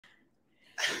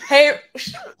Hey,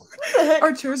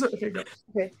 Our chairs are okay. Go.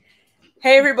 Okay.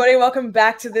 Hey everybody, welcome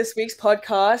back to this week's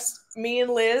podcast. Me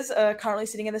and Liz are currently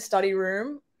sitting in the study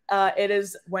room. It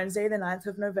is Wednesday, the 9th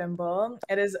of November.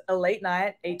 It is a late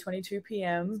night, 8:22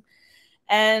 p.m.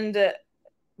 And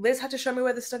Liz had to show me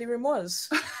where the study room was.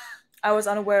 I was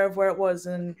unaware of where it was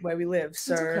and where we live.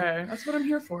 So It's okay. That's what I'm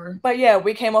here for. But yeah,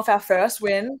 we came off our first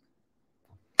win.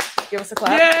 Give us a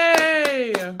clap.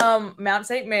 Yay! Mount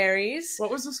St. Mary's.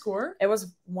 What was the score? It was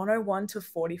 101 to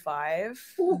 45.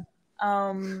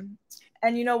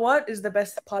 And you know what is the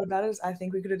best part about it is I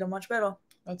think we could have done much better.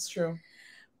 That's true.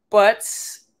 But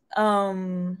we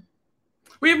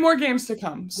have more games to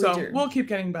come, so we'll keep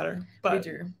getting better. But we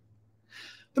do.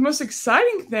 The most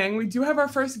exciting thing, we do have our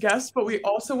first guest, but we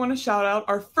also want to shout out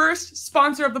our first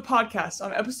sponsor of the podcast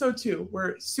on episode 2.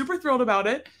 We're super thrilled about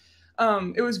it.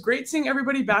 It was great seeing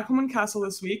everybody back home in Cassell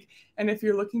this week. And if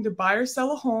you're looking to buy or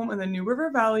sell a home in the New River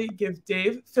Valley, give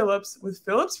Dave Phillips with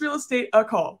Phillips Real Estate a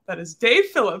call. That is Dave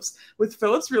Phillips with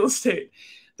Phillips Real Estate.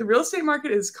 The real estate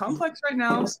market is complex right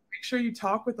now, so make sure you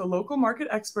talk with a local market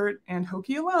expert and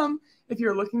Hokie alum if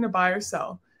you're looking to buy or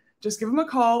sell. Just give him a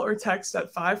call or text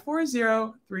at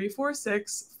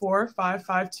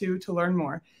 540-346-4552 to learn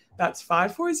more. That's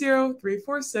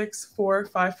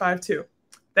 540-346-4552.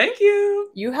 Thank you.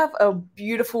 You have a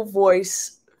beautiful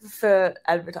voice for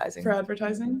advertising. For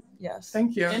advertising? Yes.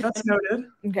 Thank you. That's noted.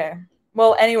 Okay.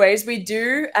 Well, anyways, we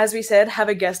do, as we said, have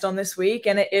a guest on this week,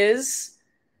 and it is,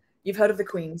 you've heard of the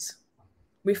Queens.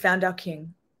 We found our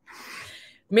king.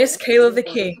 Miss Cayla the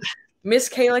King. Miss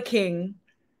Cayla King.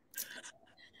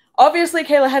 Obviously,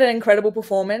 Cayla had an incredible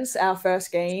performance our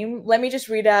first game. Let me just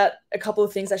read out a couple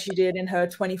of things that she did in her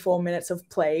 24 minutes of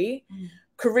play.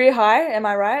 Career high, am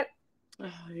I right?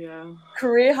 Yeah.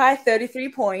 Career high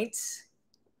 33 points,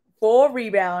 4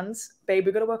 rebounds. Babe,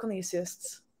 we got to work on the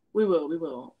assists. We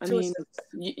will. I mean,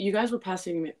 you guys were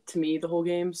passing it to me the whole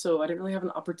game, so I didn't really have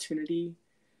an opportunity.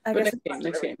 But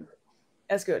next game.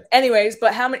 That's good. Anyways,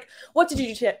 but what did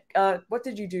you do,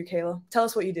 Cayla? Tell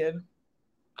us what you did.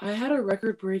 I had a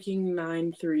record-breaking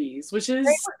 9 threes, which is...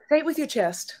 Say it with your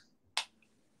chest.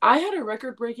 I had a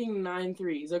record-breaking 9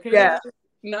 threes, okay? Yeah.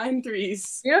 9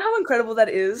 threes. You know how incredible that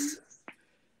is?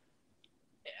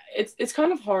 It's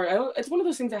kind of hard. It's one of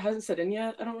those things that hasn't set in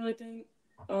yet, I don't really think.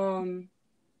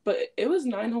 But it was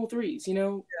 9 whole threes, you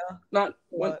know? Yeah. Not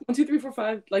 1, 2, 3, 4,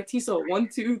 5, like T-Sol. 1,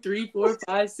 2, 3, 4,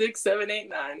 5, 6, 7, 8,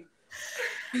 9.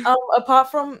 Apart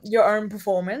from your own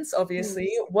performance,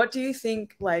 obviously, what do you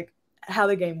think, like, how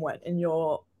the game went in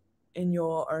your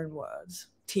own words,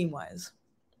 team-wise?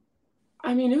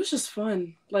 I mean, it was just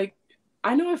fun. Like,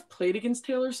 I know I've played against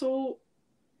Taylor Soul,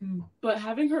 but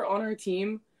having her on our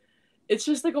team, it's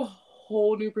just like a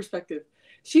whole new perspective.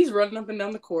 She's running up and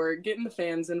down the court, getting the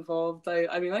fans involved.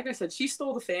 I mean, like I said, she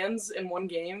stole the fans in one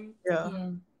game.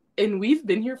 Yeah. And we've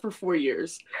been here for 4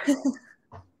 years.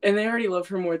 And they already love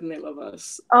her more than they love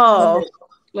us. Oh.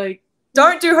 Like,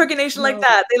 don't do Hokie Nation like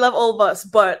that. They love all of us,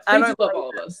 but I don't love all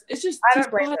of us. It's just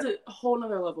T-Sol has a whole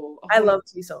nother level. I love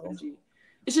T-Sol.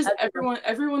 It's just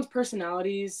everyone's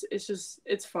personalities.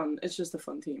 It's fun. It's just a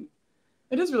fun team.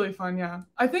 It is really fun, yeah.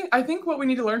 I think what we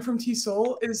need to learn from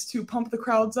T-Sol is to pump the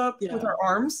crowds up with our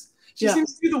arms. She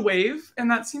seems to do the wave,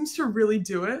 and that seems to really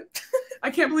do it.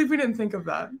 I can't believe we didn't think of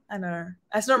that. I know.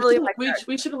 That's not really like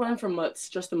we should have learned from Mutz,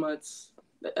 just the Mutz.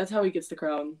 That's how he gets the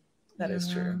crowd. That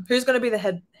is true. Who's going to be the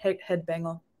head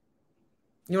banger?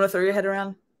 You want to throw your head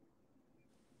around?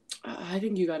 I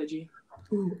think you got it, G.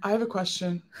 Ooh, I have a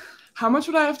question. How much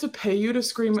would I have to pay you to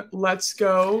scream "Let's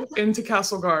go" into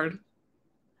Cassell Guard?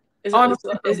 Is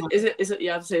it?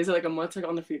 Yeah, I have to say, is it like a Mutz like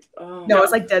on the feet? Oh, no,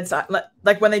 it's like dead side,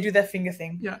 like when they do their finger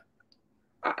thing. Yeah.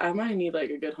 I might need like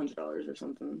a good $100 or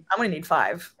something. I'm gonna need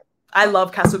 5. I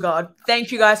love Cassell Guard.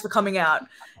 Thank you guys for coming out.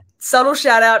 Subtle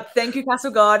shout out. Thank you,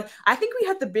 Cassell Guard. I think we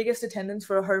had the biggest attendance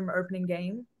for a home opening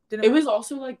game. Didn't it was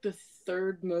also like the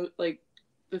third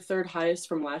highest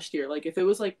from last year. Like if it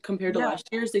was like compared to last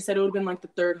year's, they said it would have been like the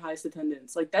 3rd highest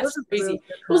attendance. Like that's crazy. Really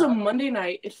it was a Monday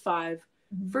night at 5.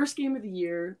 First game of the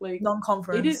year. Like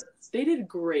non-conference. They did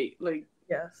great. Like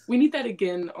yes. We need that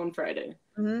again on Friday.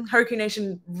 Hokie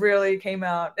Nation really came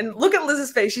out. And look at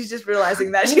Liz's face. She's just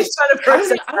realizing that. She's trying to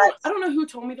process I don't know who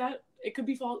told me that. It could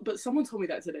be false, but someone told me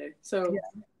that today. So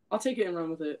I'll take it and run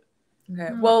with it.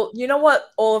 Okay. Well, you know what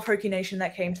all of Hokie Nation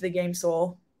that came to the game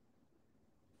saw?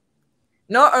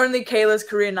 Not only Cayla's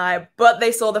career night, but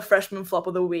they saw the freshman flop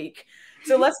of the week.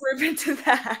 So let's move into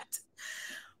that.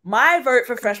 My vote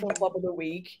for freshman flop of the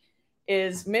week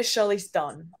is Miss Shirley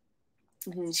Dunn.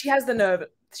 She has the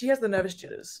nervous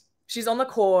jitters. She's on the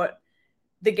court.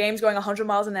 The game's going 100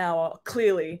 miles an hour,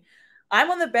 clearly. I'm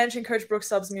on the bench and Coach Brooks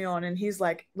subs me on and he's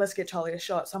like, let's get Charlie a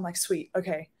shot. So I'm like, sweet,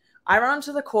 okay. I run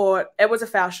onto the court. It was a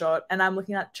foul shot. And I'm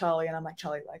looking at Charlie and I'm like,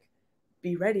 Charlie, like,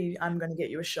 be ready. I'm going to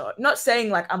get you a shot. Not saying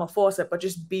like I'm a forcer, but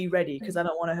just be ready because I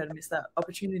don't want her to miss that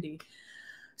opportunity.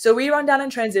 So we run down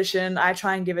in transition. I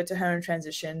try and give it to her in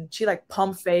transition. She like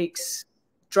pump fakes,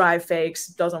 drive fakes,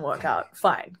 doesn't work out.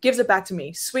 Fine. Gives it back to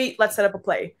me. Sweet. Let's set up a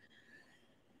play.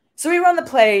 So we run the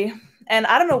play. And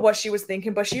I don't know what she was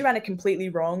thinking, but she ran it completely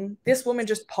wrong. This woman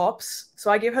just pops. So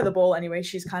I give her the ball anyway.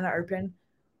 She's kind of open.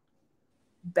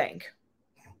 Bank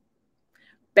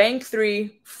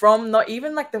 3 from not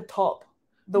even like the top,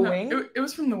 wing. It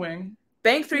was from the wing.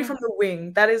 Bank 3 from the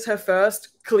wing. That is her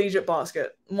first collegiate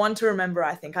basket. One to remember,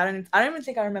 I think. I don't even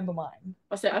think I remember mine.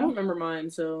 I don't remember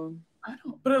mine, so I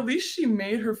don't. But at least she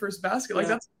made her first basket. Like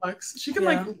that's flex. She can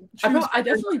like. I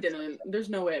definitely didn't. There's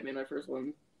no way I made my first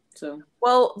one. So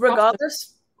well,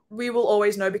 regardless, we will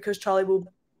always know because Charlie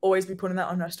will always be putting that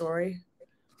on her story.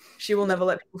 She will never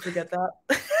let people forget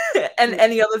that. And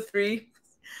any other 3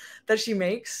 that she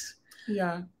makes.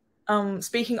 Yeah.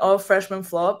 Speaking of freshman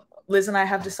flop, Liz and I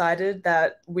have decided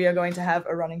that we are going to have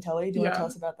a running tally. Do you want to tell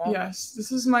us about that? Yes.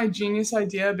 This is my genius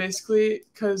idea, basically,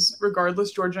 because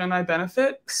regardless, Georgia and I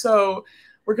benefit. So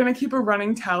we're going to keep a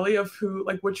running tally of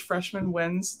which freshman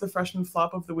wins the freshman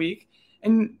flop of the week.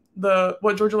 And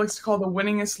what Georgia likes to call the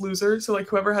winningest loser. So like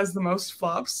whoever has the most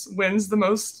flops wins the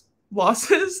most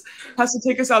losses, has to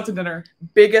take us out to dinner.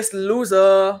 Biggest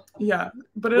loser. Yeah.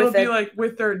 But it'll be like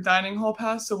with their dining hall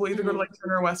pass. So we'll either go to like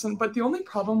Turner or Weston. But the only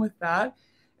problem with that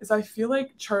is I feel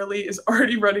like Charlie is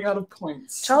already running out of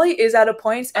points. Charlie is out of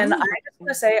points. And I just want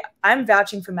to say, I'm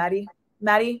vouching for Maddie.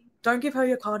 Maddie, don't give her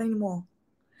your card anymore.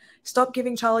 Stop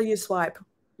giving Charlie your swipe.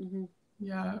 Mm-hmm.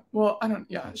 Yeah. Well, I don't.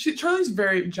 Yeah. Charlie's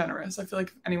very generous. I feel like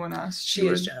if anyone asks, she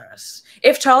is generous.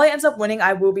 If Charlie ends up winning,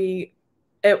 I will be.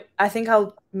 I think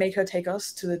I'll make her take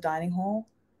us to the dining hall,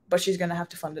 but she's gonna have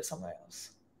to fund it somewhere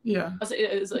else. Yeah.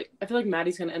 It's like I feel like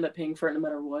Maddie's gonna end up paying for it no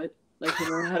matter what. Like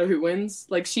no matter who wins,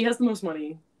 like she has the most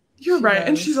money. You're right,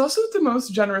 and she's also the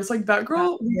most generous. Like that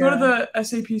girl, we go to the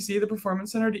SAPC, the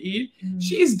Performance Center, to eat. Mm-hmm.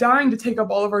 She's dying to take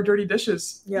up all of our dirty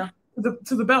dishes. Yeah.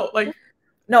 To the belt, like.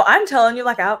 No, I'm telling you,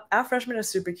 like our freshmen are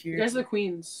super cute. You guys are the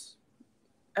queens.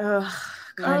 Kinda.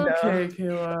 Okay,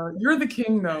 Cayla, you're the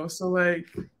king though, so like.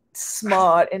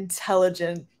 Smart,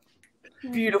 intelligent,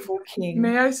 beautiful king.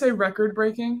 May I say record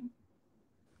breaking?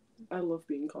 I love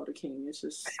being called a king. It's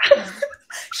just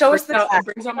show us the tap. It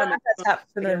brings out my tap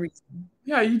for no reason.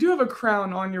 Yeah, you do have a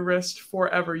crown on your wrist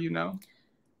forever, you know.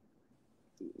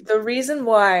 The reason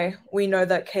why we know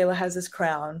that Cayla has this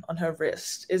crown on her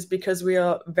wrist is because we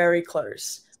are very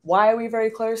close. Why are we very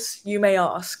close? You may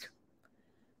ask.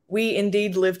 We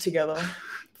indeed lived together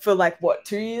for like what,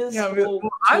 2 years? Yeah,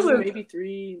 I lived maybe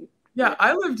 3. Yeah,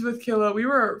 I lived with Cayla. We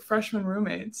were freshman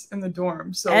roommates in the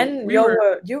dorm. So and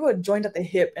you were joined at the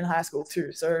hip in high school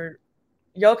too. So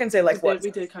y'all can say like what? We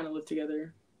did kind of live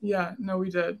together. Yeah, no, we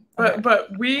did.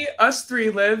 But us 3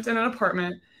 lived in an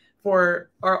apartment for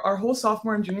our whole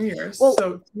sophomore and junior years. Well,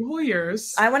 so 2 whole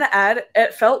years. I want to add,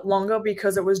 it felt longer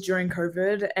because it was during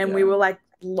COVID and we were like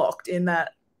locked in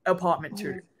that apartment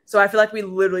too. So I feel like we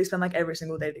literally spent like every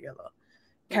single day together.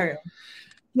 Carry on.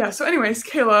 Yeah, so anyways,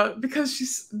 Cayla, because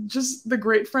she's just the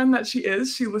great friend that she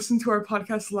is, she listened to our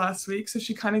podcast last week, so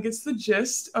she kind of gets the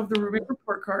gist of the roommate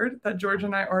report card that Georgia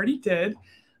and I already did.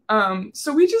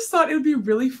 So we just thought it would be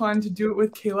really fun to do it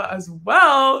with Cayla as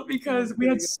well, because we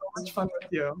had so much fun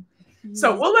with you.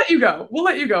 So we'll let you go. We'll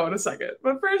let you go in a second.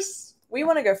 But first, we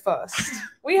want to go first.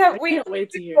 We can't wait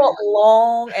to hear. Fought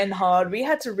long and hard. We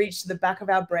had to reach to the back of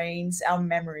our brains, our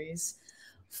memories.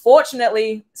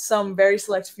 Fortunately, some very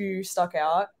select few stuck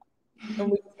out, and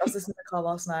we discussed this in the car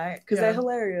last night because they're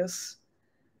hilarious.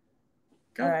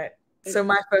 Go. All right. So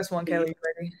my first one, Cayla, you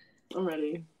ready? I'm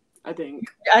ready. I think.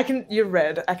 You're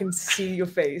red. I can see your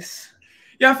face.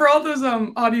 Yeah, for all those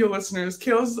audio listeners,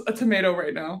 Cayla's a tomato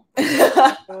right now.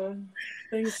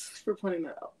 Thanks for pointing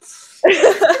that out.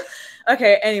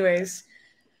 Okay, anyways.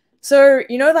 So,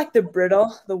 you know like the Brita,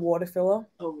 the water filler?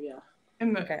 Oh, yeah.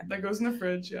 That goes in the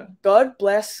fridge, yeah. God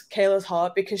bless Cayla's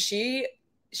heart because she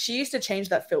used to change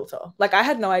that filter. Like, I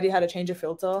had no idea how to change a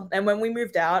filter. And when we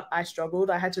moved out, I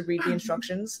struggled. I had to read the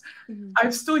instructions.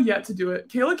 I've still yet to do it.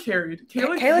 Cayla carried.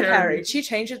 Cayla carried. She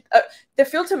changed it. The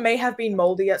filter may have been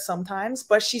moldy at some times,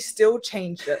 but she still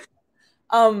changed it.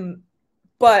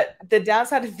 But the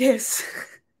downside of this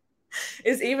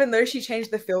is even though she changed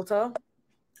the filter,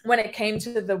 when it came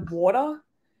to the water,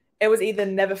 it was either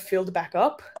never filled back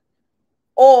up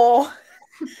or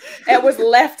it was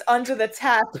left under the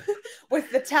tap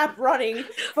with the tap running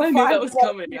for I knew that was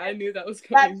coming.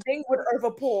 That thing would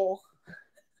overpour.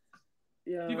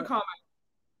 Yeah. Do you have a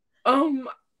comment?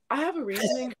 I have a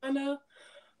reasoning, kind of.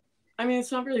 I mean,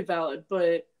 it's not really valid,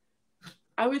 but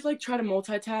I would like try to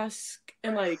multitask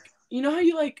and like, you know how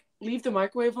you like leave the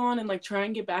microwave on and like try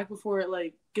and get back before it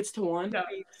like gets to 1? Yeah.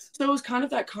 So it was kind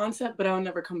of that concept, but I would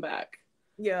never come back.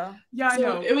 Yeah. Yeah, I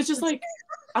know. It was just like,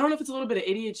 I don't know if it's a little bit of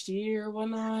ADHD or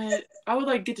whatnot. I would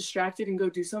like get distracted and go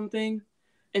do something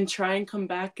and try and come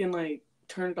back and like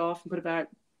turn it off and put it back,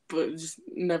 but just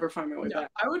never find my way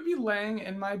back. I would be laying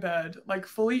in my bed, like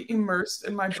fully immersed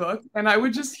in my book, and I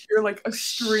would just hear like a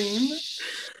stream.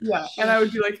 Yeah, and I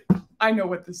would be like, I know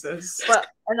what this is. But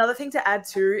another thing to add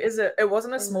too is it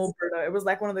wasn't a small brewder. It was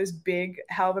like one of those big,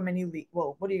 however many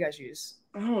well, what do you guys use?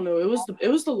 I don't know. It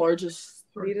was the largest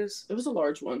liters. It was a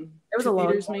large one. It was a large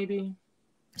liters one. Maybe.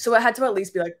 So it had to at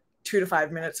least be like 2 to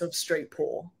 5 minutes of straight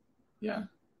pour. Yeah.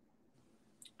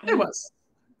 It was.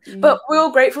 But we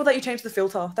were grateful that you changed the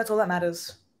filter. That's all that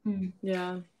matters.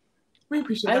 Yeah. We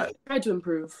appreciate that. I tried to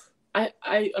improve.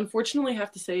 I unfortunately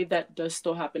have to say that does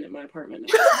still happen in my apartment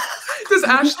now. Does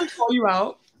Ashley call you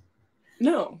out?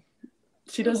 No,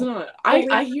 she does not.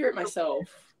 I hear it myself.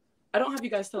 I don't have you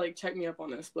guys to like check me up on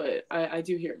this, but I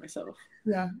do hear it myself.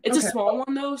 Yeah. It's a small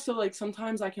one though, so like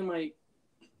sometimes I can like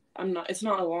it's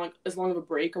not as long of a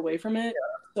break away from it,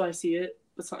 so I see it.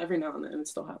 But it's not every now and then it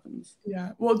still happens.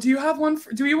 Yeah. Well, do you have one?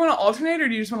 Do you want to alternate, or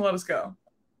do you just want to let us go?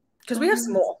 Because we have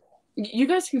small. You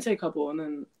guys can say a couple, and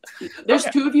then there's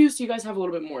 2 of you, so you guys have a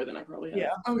little bit more than I probably have.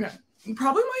 Yeah. Okay.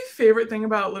 Probably my favorite thing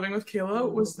about living with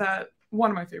Cayla was that one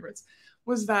of my favorites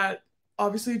was that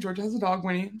obviously Georgia has a dog,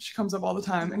 Winnie. She comes up all the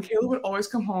time, and Cayla would always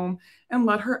come home and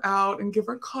let her out and give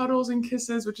her cuddles and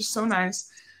kisses, which is so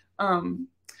nice.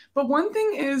 But one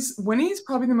thing is, Winnie's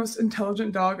probably the most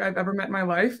intelligent dog I've ever met in my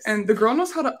life, and the girl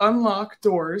knows how to unlock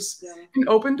doors and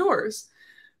open doors.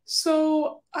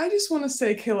 So I just want to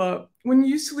say, Cayla, when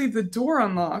you used to leave the door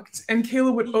unlocked and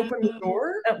Cayla would open the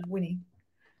door. Winnie.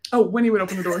 Oh, Winnie would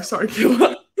open the door. Sorry,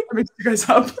 Cayla. I mixed you guys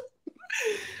up.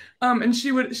 And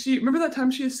she remember that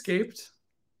time she escaped?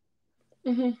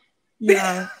 Mm-hmm.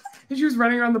 Yeah. And she was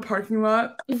running around the parking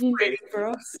lot waiting for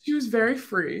us. She was very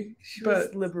free. She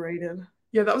was liberated.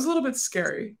 Yeah, that was a little bit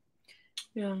scary.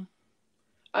 Yeah.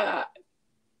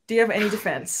 Do you have any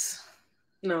defense?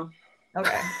 No.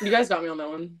 Okay. You guys got me on that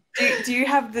one. Do you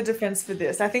have the defense for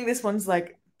this? I think this one's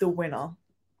like the winner.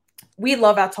 We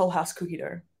love our Toll House cookie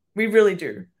dough. We really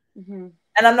do. Mm-hmm.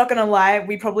 And I'm not going to lie,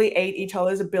 we probably ate each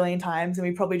other's a billion times and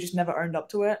we probably just never owned up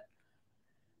to it.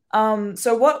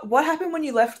 So what happened when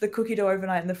you left the cookie dough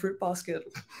overnight in the fruit basket?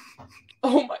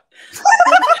 Oh my.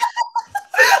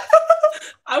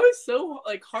 I was so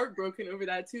like heartbroken over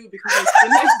that too, because like the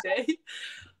next day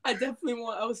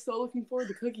I was so looking forward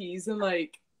to cookies, and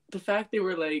like the fact they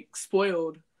were like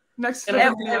spoiled.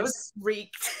 It was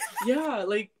reeked. Yeah,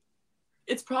 like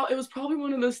it was probably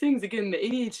one of those things, again, the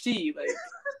ADHD, like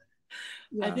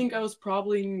yeah. I think I was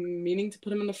probably meaning to put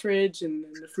them in the fridge and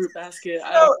in the fruit basket.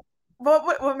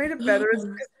 What made it better is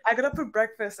I got up for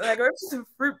breakfast and I go to the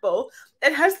fruit bowl.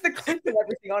 It has the clip and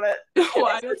everything on it.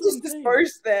 It's just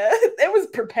disposed there. It was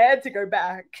prepared to go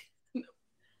back.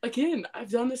 Again, I've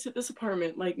done this at this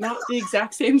apartment. Like, not the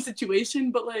exact same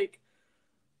situation, but like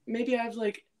maybe I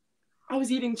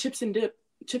was eating chips and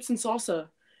salsa,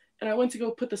 and I went to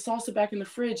go put the salsa back in the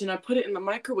fridge and I put it in the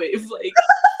microwave. Like,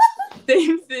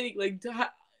 same thing. Like,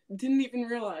 didn't even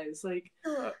realize. Like,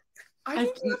 I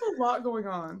think you have a lot going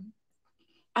on.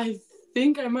 I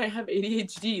think I might have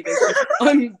ADHD that's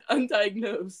like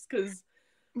undiagnosed, because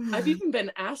I've even been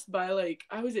asked by, like,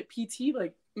 I was at PT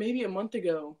like maybe a month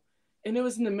ago, and it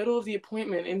was in the middle of the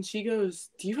appointment, and she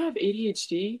goes, "Do you have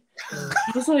ADHD?"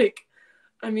 I was like,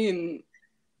 I mean,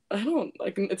 I don't,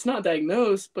 like, it's not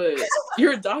diagnosed, but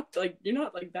you're a doctor, like, you're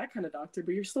not like that kind of doctor,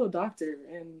 but you're still a doctor.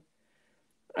 And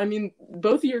I mean,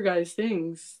 both of your guys'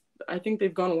 things, I think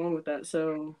they've gone along with that,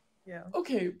 so. Yeah.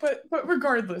 Okay, but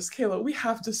regardless, Cayla, we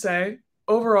have to say,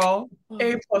 overall,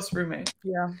 A+ roommate.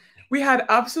 Yeah. We had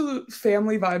absolute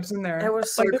family vibes in there. It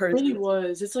was so crazy. It really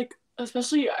was. It's like,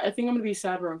 especially, I think I'm gonna be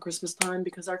sad around Christmas time,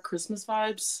 because our Christmas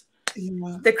vibes,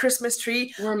 the Christmas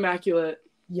tree, were immaculate.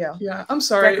 Yeah. Yeah. I'm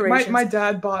sorry. My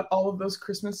dad bought all of those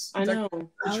Christmas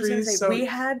trees. So we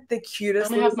had the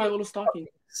cutest. I have my little stocking.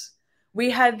 We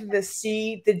had the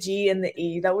C, the G, and the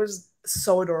E. That was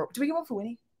so adorable. Did we get one for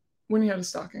Winnie? Winnie had a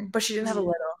stocking, but she didn't have a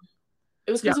letter.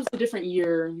 It was because it was a different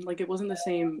year. Like, it wasn't the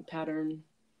same pattern.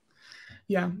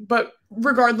 Yeah, but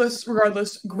regardless,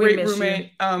 great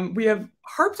roommate. We have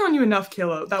harped on you enough,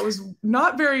 Cayla. That was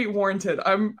not very warranted.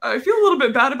 I feel a little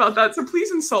bit bad about that, so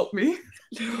please insult me.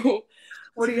 No.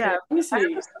 What do you have? Let me see. I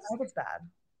hope it's bad.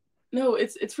 No,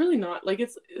 it's really not. Like,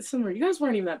 it's similar. You guys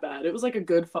weren't even that bad. It was like a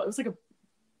good. It was like a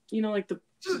You know, like the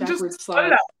backwards just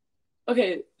slide.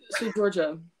 Okay, so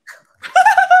Georgia.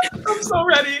 I'm so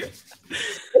ready.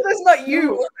 That's not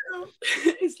you. No,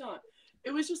 it's not.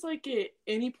 It was just like at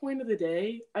any point of the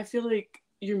day, I feel like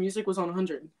your music was on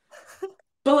 100.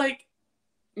 But like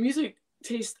music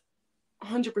taste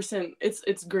 100%.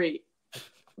 It's great.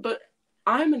 But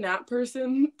I'm a nap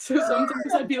person, so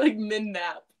sometimes I'd be like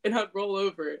mid-nap and I'd roll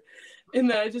over. And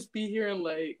then I'd just be hearing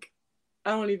like,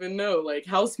 I don't even know, like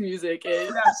house music at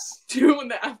 2 in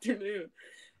the afternoon.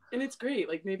 And it's great.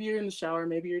 Like maybe you're in the shower,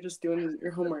 maybe you're just doing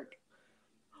your homework.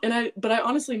 But I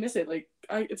honestly miss it. Like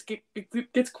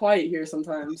it gets quiet here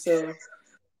sometimes. So,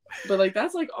 but like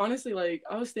that's like honestly like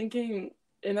I was thinking,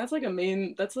 and that's like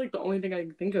the only thing I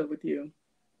can think of with you.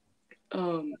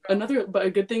 But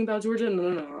a good thing about Georgia.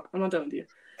 No, I'm not done with you.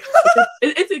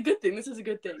 It's a good thing. This is a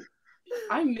good thing.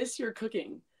 I miss your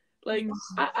cooking. Like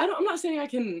I'm not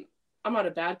saying I'm not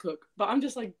a bad cook, but I'm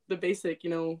just like the basic,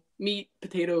 meat,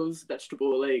 potatoes,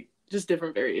 vegetable, like just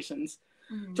different variations.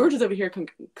 Georgia's over here cooking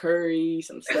curry,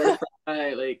 some stir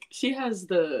fry. Like she has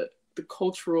the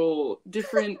cultural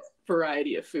different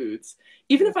variety of foods.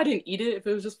 Even if I didn't eat it, if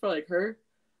it was just for like her,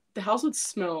 the house would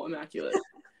smell immaculate.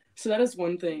 So that is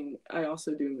one thing I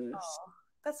also do miss. Oh,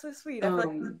 that's so sweet. I feel like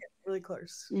we're getting really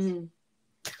close.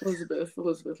 Elizabeth,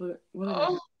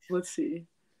 let's see.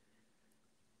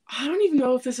 I don't even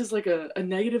know if this is like a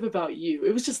negative about you.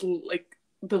 It was just like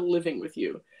the living with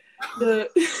you. No,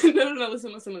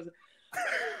 listen.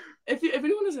 If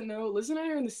anyone doesn't know, Liz and I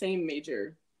are in the same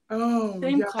major.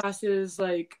 Same classes,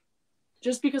 like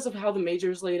just because of how the major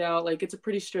is laid out, like it's a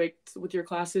pretty strict with your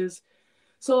classes.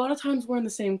 So a lot of times we're in the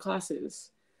same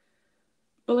classes.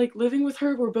 But like living with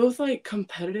her, we're both like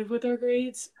competitive with our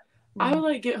grades. I would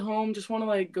like get home, just want to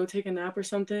like go take a nap or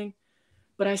something.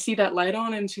 But I see that light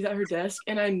on and she's at her desk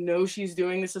and I know she's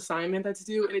doing this assignment that's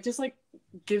due, and it just like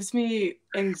gives me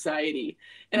anxiety.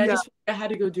 And I had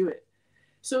to go do it.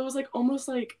 So it was like almost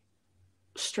like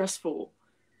stressful,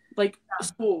 like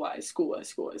school-wise,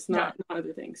 not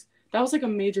other things. That was like a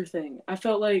major thing. I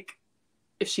felt like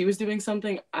if she was doing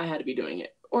something, I had to be doing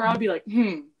it. Or I'd be like,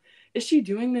 is she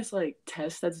doing this like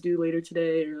test that's due later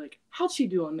today? Or like, how'd she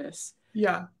do on this?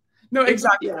 Yeah. No,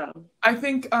 exactly. Yeah. I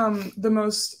think the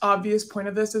most obvious point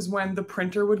of this is when the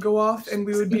printer would go off and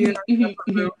we would be in our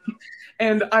separate room,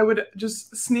 and I would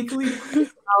just sneakily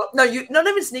No, you not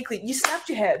even sneakily. You snapped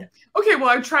your head. Okay, well,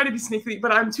 I try to be sneaky,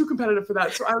 but I'm too competitive for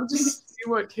that. So I would just see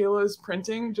what Cayla is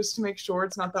printing just to make sure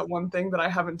it's not that one thing that I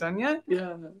haven't done yet.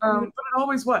 Yeah. But it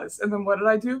always was. And then what did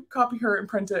I do? Copy her and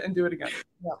print it and do it again.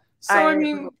 Yeah. So I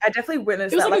mean, I definitely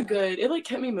witnessed it was that. Like good. It like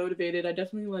kept me motivated. I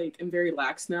definitely like am very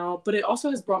lax now, but it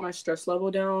also has brought my stress level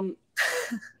down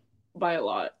by a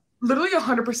lot. Literally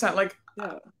 100%. Like,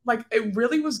 like it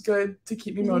really was good to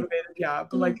keep me motivated. Yeah,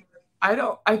 but like I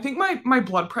think my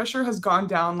blood pressure has gone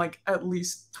down like at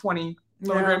least 20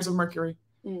 milligrams of mercury.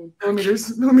 Millimeters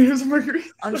of mercury.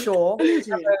 Unsure.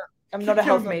 I'm not a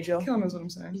health major. Cayla knows what I'm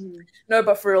saying. No,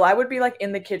 but for real, I would be like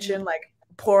in the kitchen, like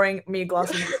pouring me a glass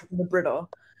of milk in the Brita.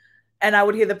 And I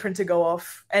would hear the printer go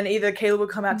off, and either Cayla would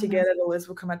come out to get it, or Liz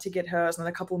would come out to get hers, and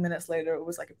then a couple of minutes later, it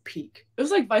was like a peak. It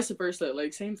was like vice versa,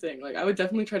 like same thing. Like I would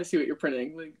definitely try to see what you're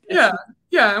printing. Like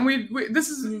and we this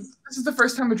is the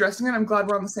first time addressing it. I'm glad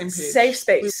we're on the same page. Safe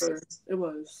space. It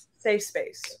was safe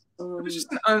space. It was just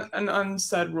an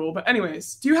unsaid rule. But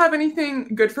anyways, do you have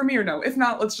anything good for me or no? If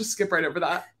not, let's just skip right over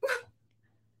that.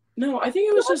 No, I think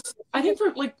it was just, I think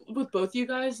for like with both you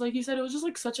guys, like you said, it was just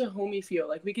like such a homey feel.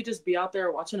 Like we could just be out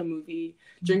there watching a movie,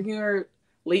 drinking our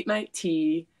late night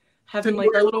tea, having like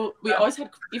our little,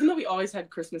 even though we always had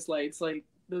Christmas lights, like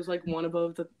there was like one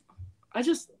above that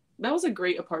was a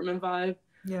great apartment vibe.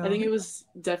 Yeah. I think it was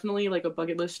definitely like a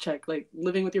bucket list check, like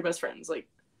living with your best friends, like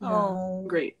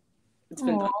great. It's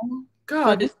been fun.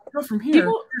 God, go from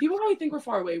here. People probably think we're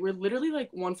far away. We're literally like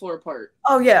one floor apart.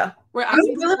 Oh yeah, we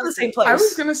live in the same place. I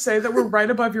was gonna say that we're right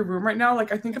above your room right now.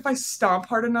 Like I think if I stomp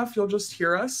hard enough, you'll just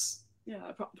hear us.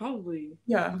 Yeah, probably.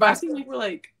 Yeah, but I think like we're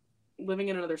like living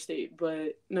in another state,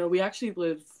 but no, we actually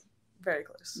live very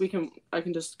close. I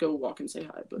can just go walk and say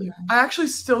hi. But I actually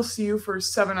still see you for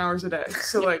 7 hours a day.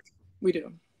 So like we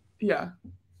do. Yeah.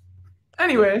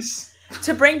 Anyways.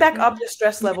 To bring back up your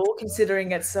stress level,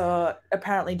 considering it's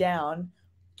apparently down,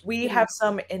 we have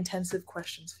some intensive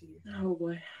questions for you. Oh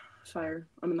boy, fire!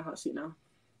 I'm in the hot seat now.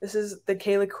 This is the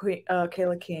Cayla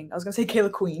King. I was gonna say Cayla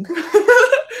Queen.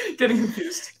 Getting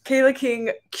confused. Cayla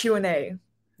King Q&A.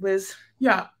 Liz.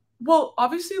 Yeah. Well,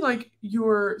 obviously, like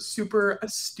you're super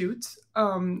astute,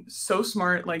 so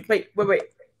smart. Like, wait.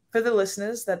 For the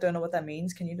listeners that don't know what that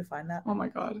means, can you define that? Oh my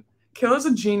God. Cayla's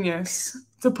a genius.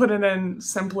 To put it in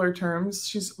simpler terms,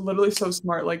 she's literally so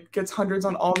smart. Like, gets hundreds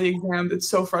on all the exams. It's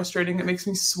so frustrating. It makes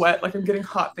me sweat. Like, I'm getting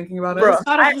hot thinking about it. I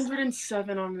got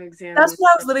 107 on the exam. That's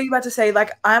what I was literally about to say.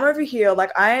 Like, I'm over here.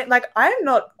 Like, I'm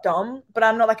not dumb, but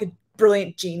I'm not like a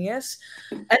brilliant genius.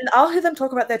 And I'll hear them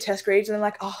talk about their test grades, and they're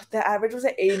like, "Oh, their average was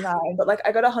at 89, but like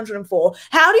I got 104."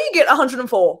 How do you get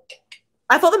 104?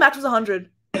 I thought the max was 100.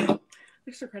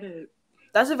 Extra credit.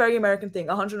 That's a very American thing.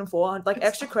 104. Like,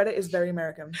 extra credit is very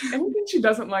American. Anything she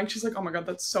doesn't like, she's like, "Oh my god,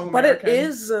 that's so American." But it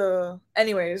is.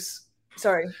 Anyways,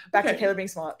 sorry. Back to Cayla being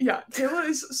smart. Yeah, Cayla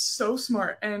is so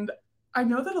smart, and I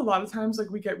know that a lot of times,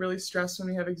 like, we get really stressed when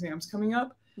we have exams coming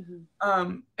up.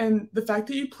 Mm-hmm. And the fact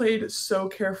that you played so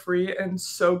carefree and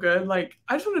so good, like,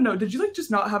 I just want to know, did you like just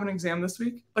not have an exam this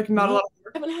week? Like, not a lot of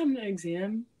work? I haven't had an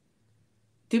exam.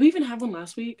 Did we even have one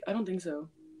last week? I don't think so.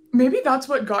 Maybe that's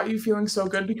what got you feeling so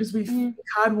good, because we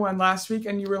had one last week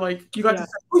and you were like, you got to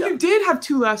say, oh, you did have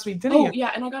 2 last week, didn't you? Oh,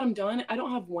 yeah, and I got them done. I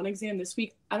don't have one exam this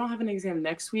week. I don't have an exam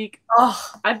next week.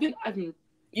 Oh,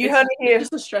 You heard it here. It's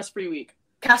just a stress-free week.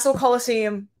 Cassell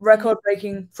Coliseum,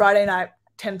 record-breaking, Friday night,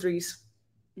 10 threes.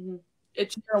 Mm-hmm.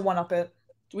 It's gonna one-up it.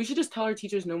 We should just tell our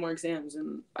teachers no more exams,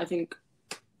 and I think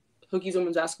Hokies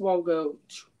women's basketball will go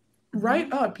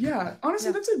right up. Yeah,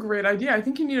 honestly, that's a great idea. I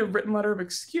think you need a written letter of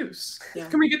excuse. Yeah.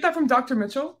 Can we get that from Dr.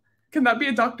 Mitchell? Can that be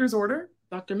a doctor's order?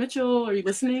 Dr. Mitchell, are you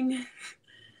listening?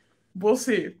 We'll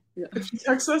see. Yeah. If she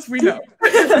texts us, we know.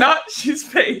 If not, she's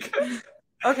fake.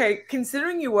 Okay,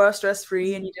 considering you were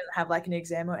stress-free and you didn't have like an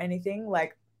exam or anything,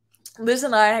 like Liz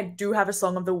and I do have a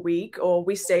song of the week, or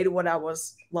we stated what I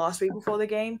was last week before the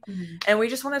game, and we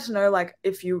just wanted to know like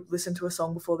if you listened to a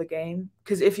song before the game,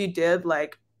 because if you did,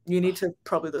 like, you need to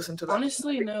probably listen to that.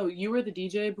 Honestly, no. You were the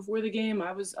DJ before the game.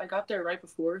 I got there right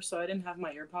before, so I didn't have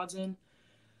my AirPods in.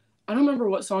 I don't remember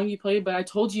what song you played, but I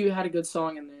told you had a good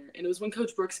song in there, and it was when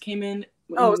Coach Brooks came in.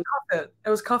 Oh, it was Cuff It. It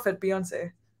was Cuff It,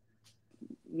 Beyonce.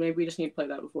 Maybe we just need to play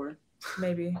that before.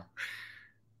 Maybe.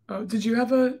 Oh, did you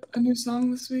have a new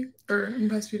song this week or in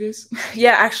the past few days?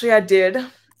 Yeah, actually, I did.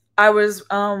 I was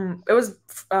it was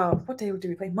what day did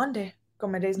we play? Monday.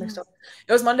 Got my days mixed up.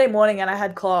 It was Monday morning, and I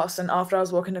had class. And after I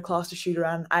was walking to class to shoot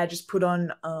around, I just put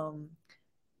on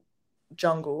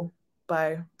 "Jungle"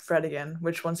 by Fred again,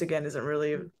 which once again isn't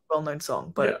really a well-known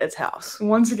song, but it's house.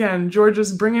 Once again,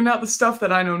 Georgia's bringing out the stuff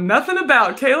that I know nothing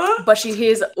about. Cayla, but she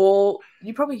hears all.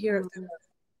 You probably hear it.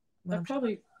 I've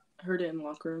probably heard it in the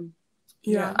locker room.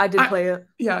 Yeah, I did play it.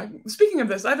 Yeah. Speaking of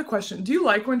this, I have a question. Do you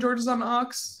like when George is on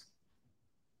Aux?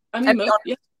 I mean,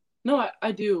 yeah. No,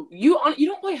 I do. You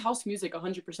don't play house music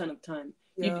 100% of the time.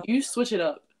 Yeah. You switch it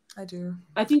up. I do.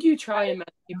 I think you try and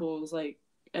match people's like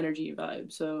energy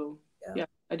vibe. So yeah,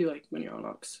 I do like when you're on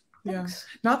Aux. Yeah.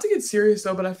 Not to get serious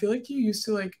though, but I feel like you used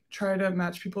to like try to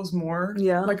match people's more.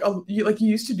 Yeah. Like you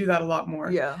used to do that a lot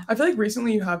more. Yeah. I feel like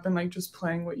recently you have been like just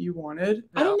playing what you wanted.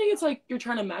 I don't think it's like you're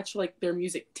trying to match like their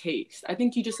music taste. I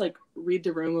think you just like read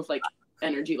the room of like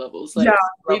energy levels. Like,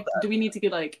 do we need to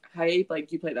get like hype?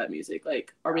 Like, you play that music.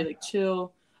 Like, are we like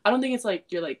chill? I don't think it's like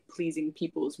you're like pleasing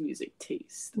people's music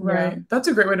taste. Right. Yeah. That's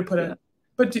a great way to put it.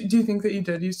 But do you think that you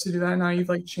did used to do that? And now you've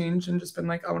like changed and just been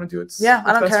like, I want to do it. Yeah,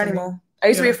 I don't care anymore. I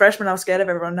used to be a freshman. I was scared of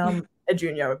everyone. Now I'm a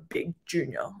junior, a big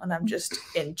junior, and I'm just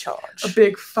in charge. A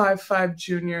big 5'5"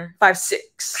 junior.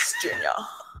 5'6" junior.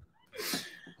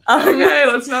 Okay,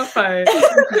 let's not fight.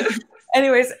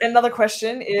 Anyways, another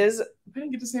question is... I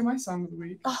didn't get to say my song of the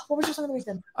week. Oh, what was your song of the week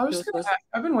then? I was just gonna ask,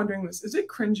 I've been wondering this. Is it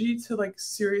cringy to like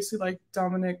seriously like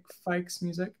Dominic Fike's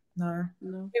music? No. He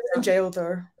was in jail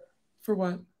though. For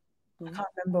what? I can't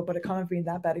remember, but it can't have been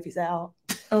that bad if he's out.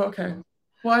 Oh, okay.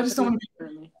 Well, I just don't want to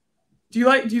be... Do you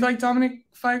like Dominic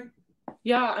Fike?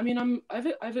 Yeah, I mean,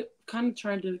 I've kind of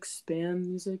trying to expand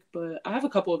music, but I have a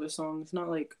couple of his songs, not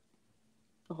like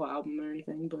a whole album or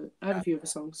anything, but I have a few of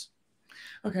his songs.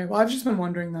 Okay, well, I've just been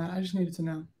wondering that. I just needed to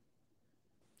know.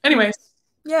 Anyways.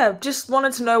 Yeah, just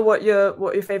wanted to know what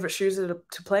your favorite shoes are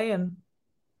to play in.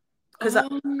 Because I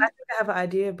think I have an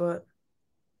idea, but...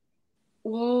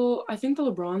 Well, I think the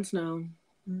LeBrons now.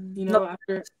 You know,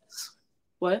 after...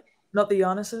 What? Not the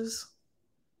Giannis's?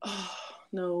 Oh,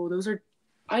 no, those are...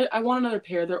 I want another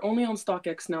pair. They're only on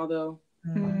StockX now, though.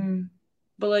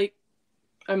 But, like,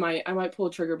 I might pull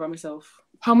a trigger by myself.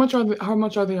 How much are the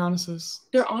Giannis's?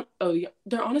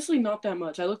 They're honestly not that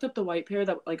much. I looked up the white pair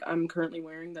that like I'm currently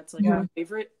wearing. That's like my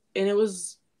favorite, and it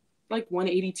was like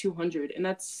 180, 200, and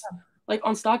that's like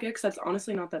on StockX. That's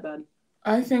honestly not that bad.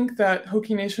 I think that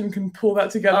Hokie Nation can pull that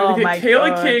together to get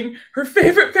Cayla King her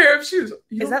favorite pair of shoes.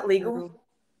 Is that legal?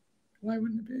 Why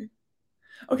wouldn't it be?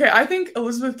 Okay, I think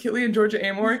Elizabeth Kitley and Georgia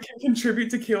Amor can contribute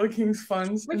to Cayla King's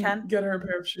funds We and can. get her a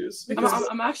pair of shoes.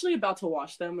 I'm actually about to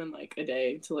watch them in like a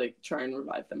day to like try and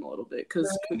revive them a little bit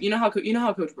because you know how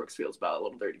Coach Brooks feels about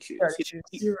little dirty shoes.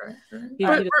 You're right.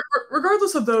 But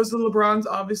regardless of those, the LeBrons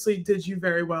obviously did you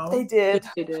very well. They did.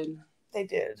 They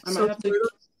did. I might So have to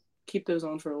keep those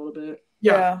on for a little bit.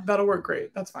 Yeah, that'll work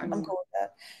great. That's fine. I'm cool with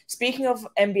that. Speaking of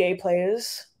NBA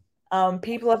players,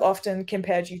 people have often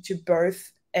compared you to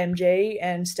both MJ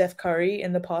and Steph Curry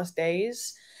in the past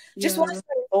days. Just want to know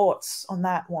your thoughts on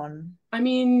that one. I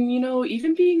mean, you know,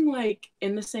 even being like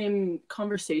in the same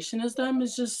conversation as them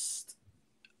is just,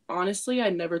 honestly,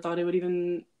 I never thought it would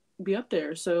even be up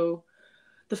there. So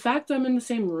the fact that I'm in the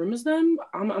same room as them,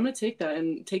 I'm gonna take that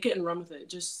and take it and run with it.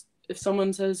 Just if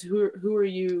someone says who are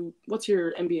you, what's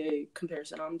your NBA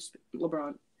comparison? I'm just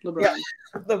LeBron, Yeah.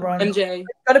 LeBron, MJ,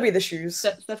 gotta be the shoes.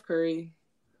 Steph Curry,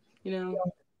 you know.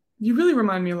 You really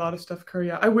remind me a lot of Steph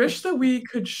Curry. I wish that we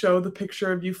could show the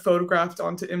picture of you photographed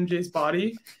onto MJ's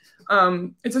body.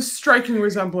 It's a striking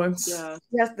resemblance. Yeah.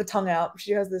 She has the tongue out.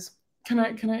 She has this. Can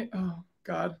I? Oh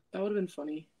God. That would have been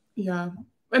funny. Yeah.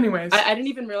 Anyways. I didn't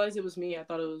even realize it was me. I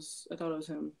thought it was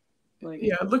him. Like.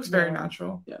 Yeah, it looks very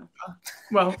natural. Yeah.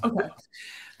 Well, okay.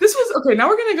 Now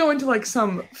we're gonna go into like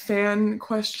some fan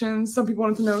questions. Some people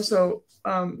wanted to know, so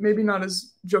maybe not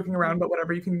as joking around, but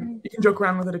whatever. You can joke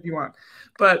around with it if you want.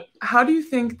 But how do you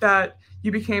think that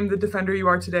you became the defender you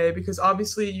are today? Because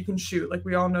obviously you can shoot, like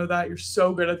we all know that you're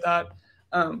so good at that.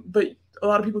 But a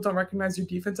lot of people don't recognize your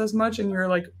defense as much, and you're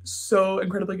like so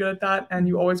incredibly good at that, and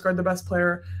you always guard the best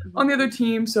player on the other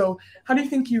team. So how do you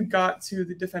think you got to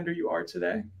the defender you are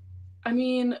today? I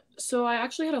mean, so I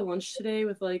actually had a lunch today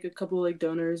with like a couple like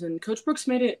donors, and Coach Brooks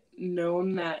made it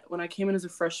known that when I came in as a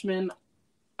freshman,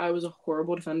 I was a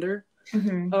horrible defender.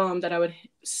 Mm-hmm. That I would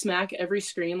smack every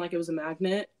screen like it was a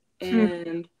magnet,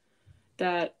 and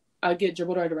that I'd get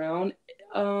dribbled right around.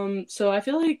 So I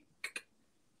feel like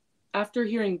after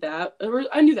hearing that,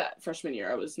 I knew that freshman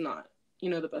year I was not,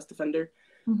 the best defender.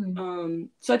 Mm-hmm.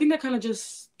 So I think that kind of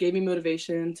just gave me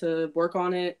motivation to work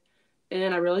on it.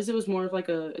 And I realized it was more of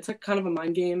it's like kind of a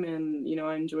mind game, and,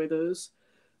 I enjoy those.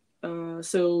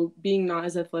 So being not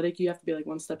as athletic, you have to be like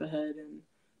one step ahead.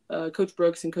 And Coach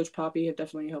Brooks and Coach Poppy have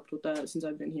definitely helped with that since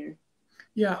I've been here.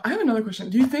 Yeah, I have another question.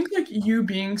 Do you think like you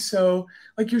being so,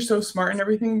 like you're so smart and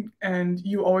everything, and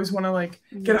you always want to like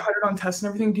get 100 on tests and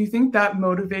everything, do you think that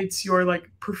motivates your like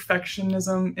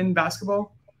perfectionism in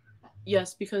basketball?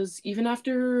 Yes, because even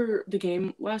after the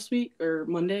game last week or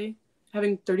Monday,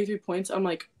 having 33 points, I'm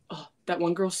like, oh, that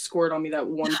one girl scored on me that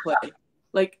one play.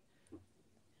 Like,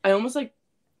 I almost like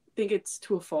think it's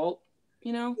to a fault,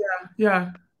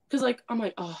 Yeah. Because like I'm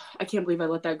like, oh, I can't believe I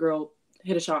let that girl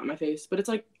hit a shot in my face. But it's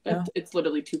like it's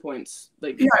literally 2 points.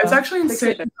 Like it's actually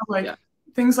insane how, like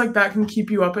things like that can keep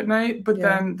you up at night. But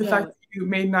then the fact that you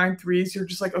made 9 threes, you're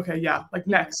just like, okay, like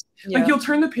next. Like you'll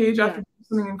turn the page after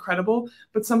something incredible,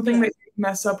 but something that you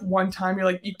mess up one time, you're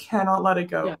like, you cannot let it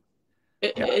go.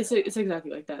 Yeah. It's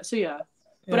exactly like that. So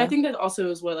but I think that also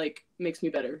is what like makes me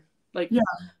better. Like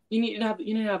you need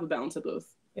to have a balance of both.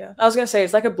 Yeah, I was gonna say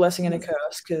it's like a blessing and a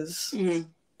curse because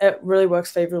it really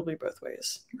works favorably both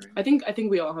ways. I think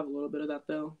we all have a little bit of that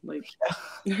though. Like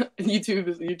you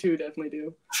two definitely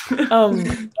do.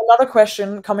 Another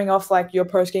question coming off like your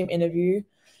post-game interview,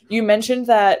 you mentioned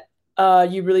that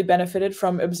you really benefited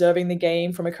from observing the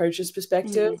game from a coach's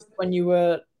perspective when you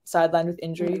were sidelined with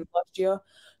injury last year.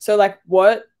 So like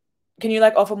can you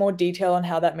like offer more detail on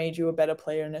how that made you a better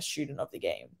player and a student of the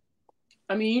game?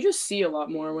 I mean, you just see a lot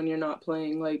more when you're not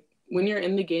playing. Like when you're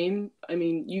in the game, I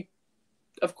mean, you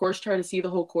of course try to see the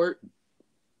whole court,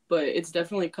 but it's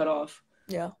definitely cut off.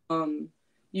 Yeah.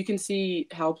 You can see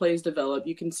how plays develop.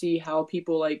 You can see how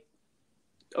people like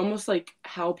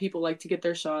how people like to get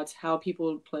their shots, how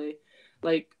people play.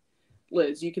 Like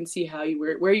Liz, you can see how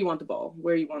where you want the ball,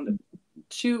 where you want to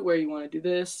shoot, where you want to do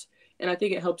this. And I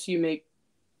think it helps you make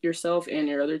yourself and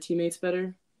your other teammates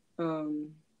better.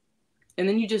 And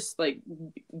then you just like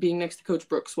being next to Coach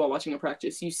Brooks while watching a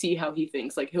practice, you see how he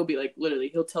thinks. Like he'll be like, literally,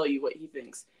 he'll tell you what he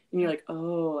thinks. And you're like,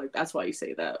 oh, like that's why you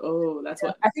say that. Oh, that's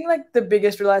what. I think like the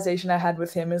biggest realization I had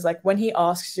with him is like when he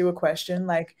asks you a question,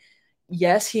 like,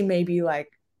 yes, he may be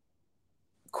like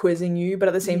quizzing you, but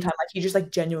at the same time, like he just like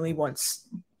genuinely wants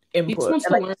input. He just wants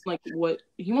to learn like what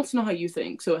he wants to know how you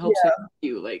think. So it helps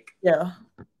you like. Yeah.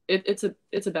 It's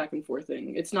a back and forth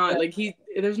thing. It's not like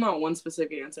there's not one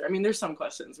specific answer. I mean, there's some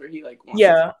questions where he like wants to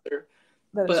answer,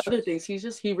 but other things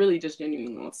he really just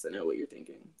genuinely wants to know what you're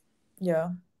thinking.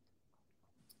 Yeah.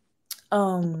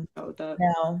 With that.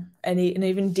 Now an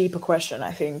even deeper question,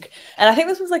 I think, and I think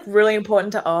this was like really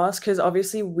important to ask because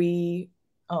obviously do you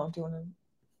want to?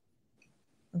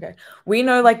 Okay. We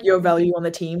know like your value on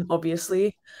the team,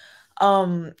 obviously.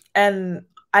 And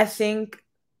I think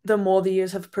the more the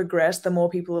years have progressed, the more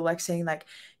people are like saying like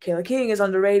Cayla King is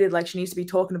underrated, like she needs to be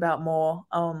talking about more.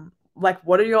 Like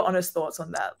what are your honest thoughts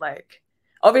on that? Like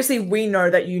obviously we know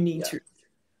that you need to.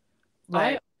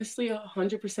 Like, I honestly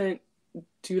 100%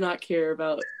 do not care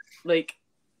about like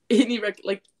any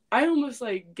like I almost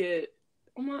like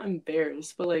I'm not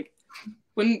embarrassed, but like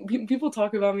when people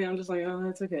talk about me, I'm just like, oh,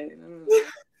 that's okay.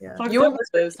 Yeah.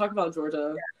 Talk about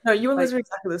Georgia. Yeah. No, you and Liz are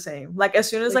exactly the same. Like as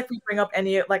soon as like we bring up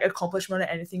any like accomplishment or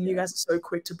anything, you guys are so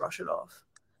quick to brush it off.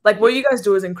 Like what you guys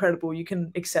do is incredible. You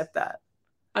can accept that.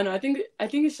 I know. I think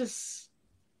it's just,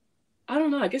 I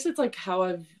don't know. I guess it's like how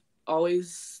I've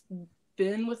always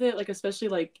been with it. Like especially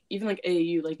like even like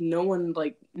AAU, like no one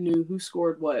like knew who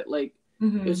scored what. Like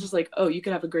it was just like, oh, you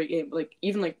could have a great game. Like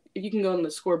even like if you can go in the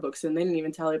scorebooks and they didn't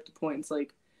even tally up the points.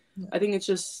 Like I think it's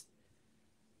just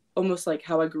almost like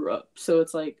how I grew up. So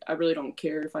it's like I really don't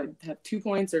care if I have 2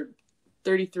 points or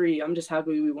 33. I'm just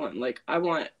happy we won. Like I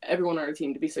want everyone on our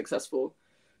team to be successful.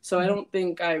 So I don't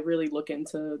think I really look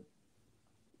into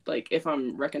like if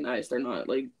I'm recognized or not.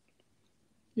 Like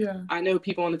I know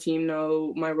people on the team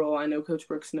know my role. I know Coach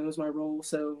Brooks knows my role.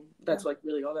 So that's like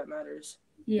really all that matters.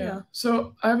 Yeah.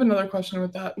 So I have another question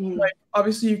with that. Like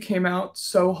obviously you came out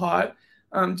so hot.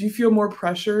 Do you feel more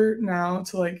pressure now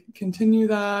to like continue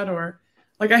that, or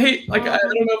like I don't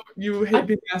know if you hate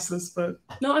being asked this, but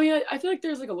no, I mean I feel like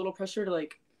there's like a little pressure to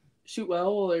like shoot well,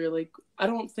 or like I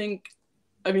don't think,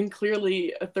 I mean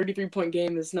clearly a 33-point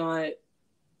game is not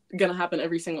gonna happen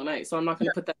every single night, so I'm not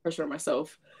gonna put that pressure on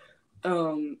myself.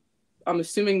 I'm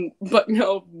assuming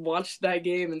Bucknell watched that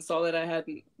game and saw that I had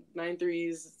 9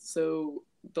 threes, so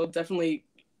they'll definitely,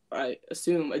 I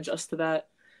assume, adjust to that.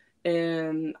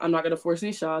 And I'm not going to force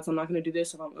any shots. I'm not going to do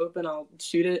this. If I'm open, I'll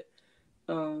shoot it.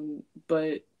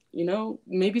 But, you know,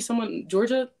 maybe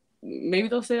Georgia, maybe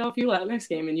they'll say off you that next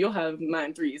game and you'll have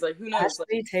 9 threes. Like, who knows?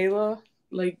 Ashley, Taylor.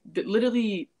 Like,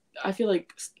 literally, I feel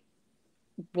like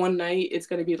one night it's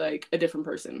going to be, like, a different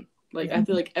person. Like, I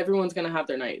feel like everyone's going to have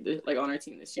their night, like, on our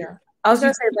team this year. Yeah. I was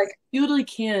going to say, like... You literally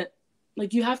can't,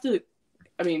 like, you have to...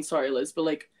 I mean, sorry, Liz, but,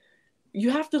 like, you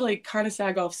have to, like, kind of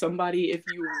sag off somebody if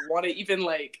you want to even,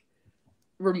 like,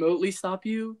 remotely stop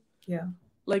you. Yeah.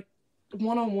 Like,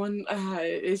 one-on-one,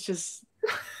 it's just...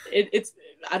 It's...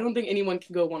 I don't think anyone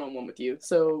can go one-on-one with you.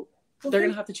 So, they're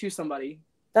going to have to choose somebody.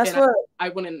 That's what... I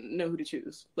wouldn't know who to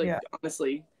choose. Like,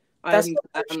 honestly, I'm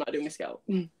not doing a scout.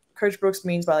 Coach Brooks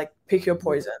means by like pick your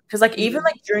poison, because like even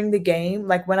like during the game,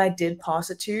 like when I did pass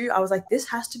it to you, I was like, this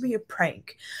has to be a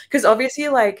prank, because obviously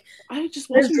like I just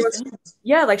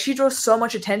like she draws so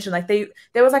much attention. Like there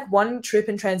was like one trip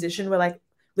in transition where like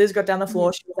Liz got down the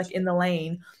floor, she was like in the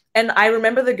lane, and I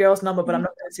remember the girl's number, but I'm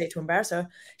not going to say it to embarrass her.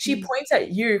 She points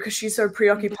at you because she's so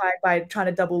preoccupied by trying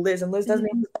to double Liz, and Liz doesn't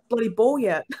even have the bloody ball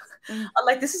yet. I'm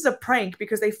like, this is a prank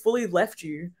because they fully left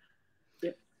you.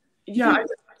 Yeah.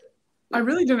 I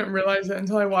really didn't realize it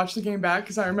until I watched the game back,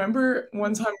 because I remember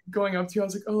one time going up to you, I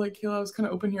was like, oh, like, Cayla, I was kind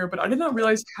of open here, but I did not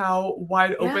realize how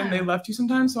wide open they left you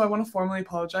sometimes, so I want to formally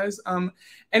apologize.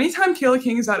 Anytime Cayla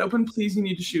King is that open, please, you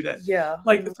need to shoot it. Yeah.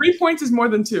 Like, 3 points is more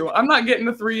than 2. I'm not getting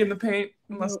a 3 in the paint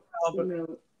unless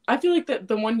I feel like that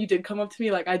the one you did come up to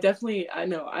me, like, I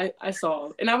know, I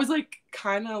saw, and I was, like,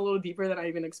 kind of a little deeper than I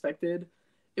even expected.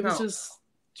 It was just,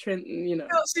 you know.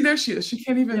 No, see, there she is. She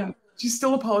can't even... Yeah. She's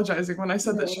still apologizing when I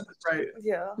said that she was right.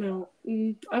 Yeah. No,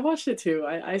 I watched it too.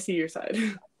 I see your side.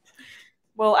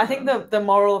 Well, I think the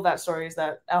moral of that story is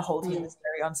that our whole team is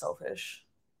very unselfish.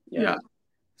 Yeah.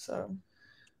 So.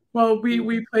 Well,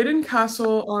 we played in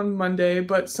Cassell on Monday,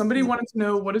 but somebody wanted to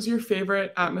know, what is your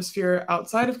favorite atmosphere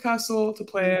outside of Cassell to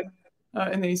play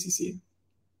in the ACC?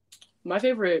 My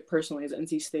favorite personally is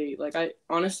NC State. Like, I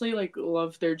honestly like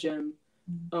love their gym.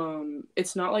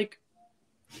 It's not like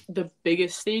the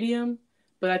biggest stadium,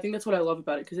 but I think that's what I love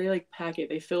about it, because they like pack it,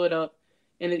 they fill it up,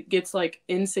 and it gets like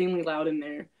insanely loud in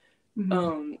there.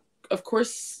 Of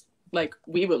course, like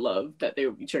we would love that they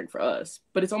would be cheering for us,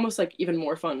 but it's almost like even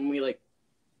more fun when we like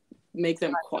make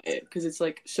them quiet, because it's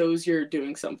like shows you're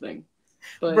doing something.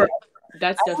 But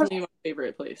that's definitely my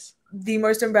favorite place. The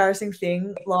most embarrassing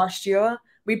thing last year,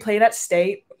 we played at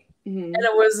State, and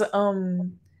it was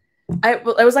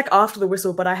it was like after the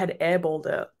whistle, but I had airballed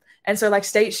it. And so, like,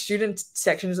 State student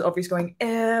section is obviously going,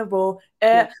 airball,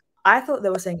 air. Yeah. I thought they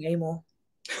were saying AMOR.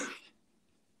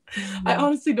 I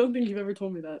honestly don't think you've ever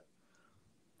told me that.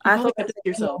 I thought that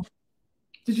yourself.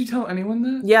 Did you tell anyone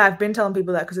that? Yeah, I've been telling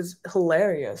people that because it's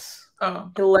hilarious.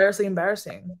 Oh. Hilariously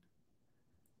embarrassing.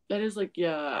 That is like,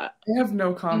 yeah. I have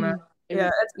no comment. Yeah,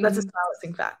 that's a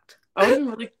silencing fact. I wasn't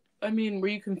really, I mean, were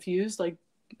you confused? Like,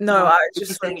 No, I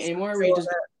just saying anymore.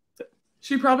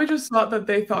 She probably just thought that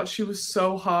they thought she was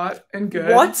so hot and good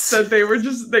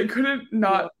that they couldn't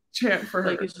not chant for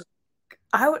her. Like, it's just,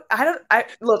 I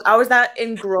was that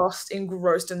engrossed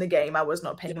in the game. I was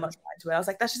not paying much mind to it. I was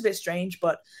like, that's just a bit strange,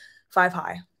 but 5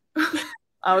 high.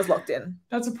 I was locked in.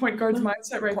 That's a point guard's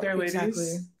mindset right there, ladies.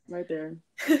 Exactly. Right there.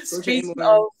 Speaking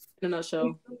of, in a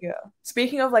nutshell. Yeah.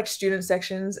 Speaking of like student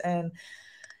sections and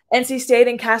NC State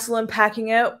and Cassell unpacking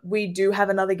it, we do have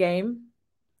another game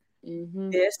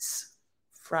this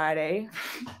Friday,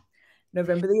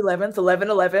 November the 11th,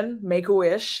 11/11,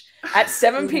 Make-A-Wish at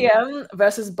 7 p.m.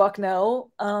 versus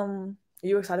Bucknell. Are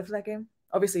you excited for that game?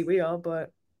 Obviously we are,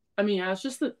 but I mean, yeah, it's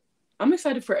just that I'm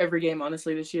excited for every game,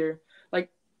 honestly, this year. Like,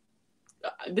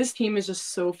 this team is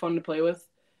just so fun to play with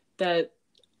that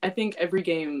I think every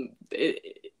game,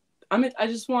 I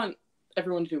just want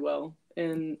everyone to do well.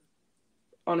 And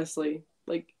honestly,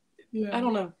 like, I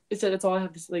don't know. That's all I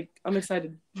have to say. Like, I'm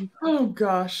excited. Oh,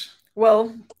 gosh.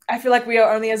 Well, I feel like we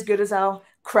are only as good as our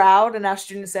crowd and our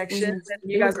student sections. And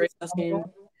you guys, great last game.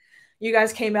 You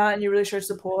guys came out and you really showed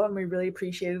support, and we really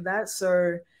appreciated that.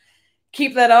 So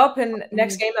keep that up. And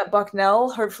next game at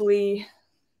Bucknell, hopefully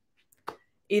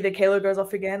either Cayla goes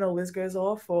off again or Liz goes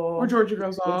off or Georgia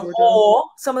goes off. Or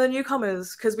some of the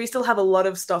newcomers, because we still have a lot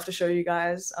of stuff to show you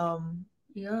guys.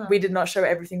 We did not show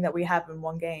everything that we have in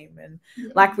one game. And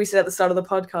like we said at the start of the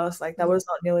podcast, like that was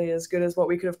not nearly as good as what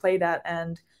we could have played at.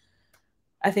 And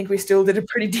I think we still did a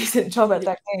pretty decent job at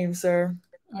that game. So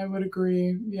I would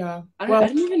agree. Yeah. I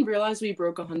didn't even realize we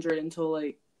broke 100 until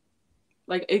like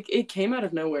it came out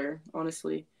of nowhere,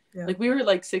 honestly. Yeah. Like we were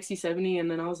like 60, 70, and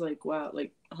then I was like, wow,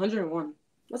 like 101.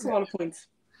 That's a lot of points.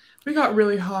 We got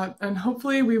really hot, and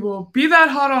hopefully we will be that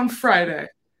hot on Friday.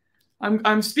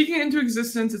 I'm speaking it into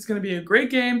existence. It's going to be a great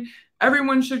game.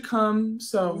 Everyone should come.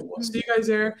 So we'll see you guys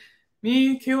there.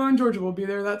 Me, Cayla, and Georgia will be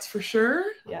there. That's for sure.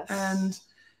 Yes. And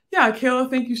yeah, Cayla,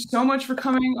 thank you so much for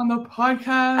coming on the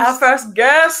podcast. Our first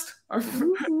guest. One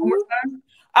more time.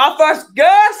 Our first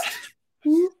guest.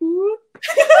 We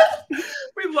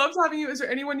loved having you. Is there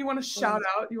anyone you want to shout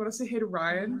out? You want to say hey to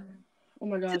Ryan? Oh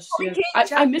my gosh. Yeah.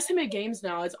 I miss him at games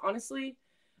now. It's honestly,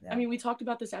 I mean, we talked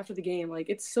about this after the game. Like,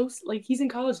 it's so, like, he's in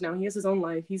college now. He has his own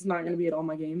life. He's not going to be at all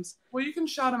my games. Well, you can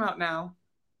shout him out now.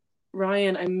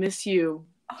 Ryan, I miss you.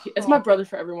 It's my brother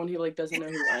for everyone who, like, doesn't know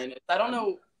who Ryan is. I don't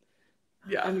know.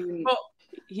 Yeah. I mean,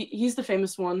 he's the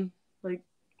famous one. Like,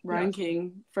 Ryan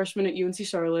King, freshman at UNC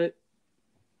Charlotte.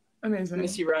 Amazing. I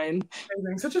miss you, Ryan.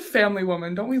 Amazing. Such a family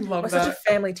woman. Don't we love that? Such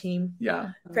a family team.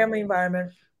 Yeah. Family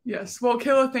environment. Yes. Well,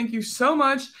 Cayla, thank you so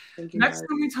much. Thank you, Next guys.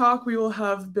 time we talk, we will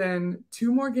have been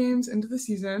 2 more games into the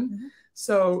season.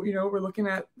 So, we're looking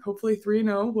at hopefully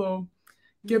 3-0. We'll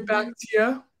get back to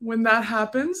you when that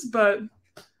happens. But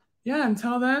yeah,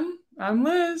 until then, I'm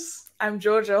Liz. I'm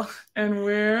Georgia. And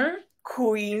we're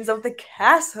Queens of the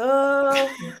Castle. Are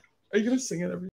you going to sing it every